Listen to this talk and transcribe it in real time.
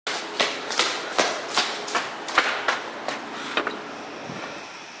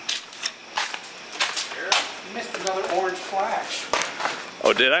flash.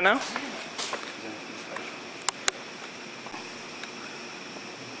 Oh, did I now?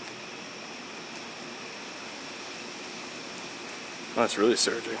 Oh, it's really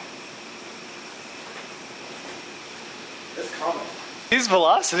surging. It's coming. These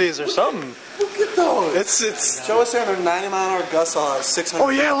velocities are something. Look at those. It's. Joe was saying they're 90-mile-an-hour gusts on 600. Oh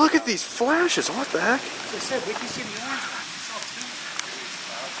yeah, look at these flashes. What the heck? Like I said, we can see the orange.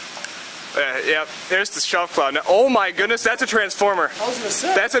 Yep, there's the shelf cloud. Now, oh my goodness, that's a transformer. I was gonna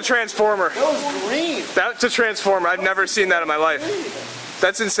say. That's a transformer. That was green. That's a transformer. I've never seen that in my life.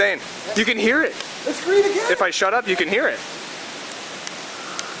 That's insane. You can hear it. It's green again. If I shut up, you can hear it.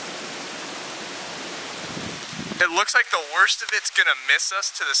 It looks like the worst of it's gonna miss us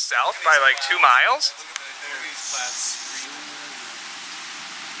to the south by like 2 miles.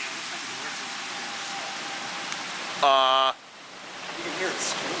 You can hear it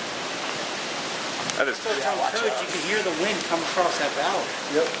scream. That is. You can hear the wind come across that valley.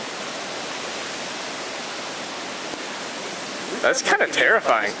 Yep. That's kind of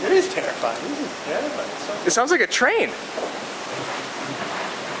terrifying. It is terrifying. This is terrifying. It sounds like a train.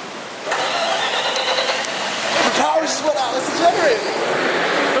 The power just went out. It's the generator.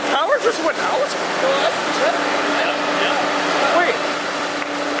 The power just went out? No, that's the generator. Yeah. Wait.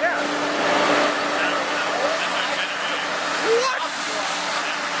 Yeah. What?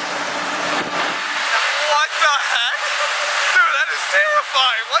 What the heck? Dude, that is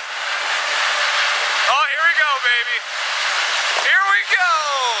terrifying. What? Oh, here we go, baby. Here we go.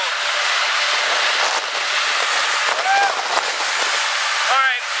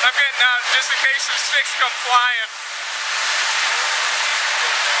 Alright, I'm getting out just in case some sticks come flying.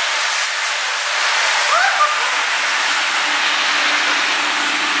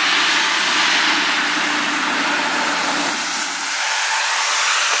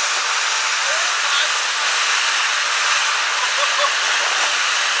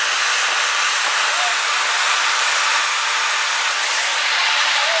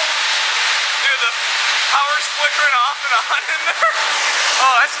 Power's flickering off and on in there.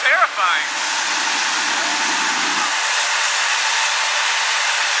 Oh, that's terrifying.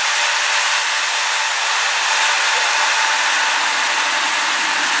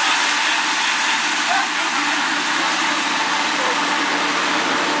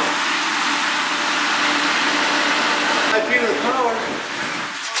 Might be the power.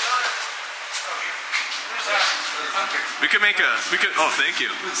 Oh, thank you.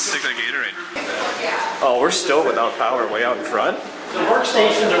 Take that Gatorade. Oh, we're still without power way out in front. The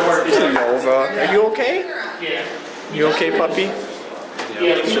workstations are working. Nova, are you okay? Yeah. You okay, puppy?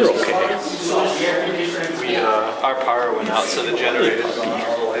 Yeah. You're okay. Our power went out, so the generator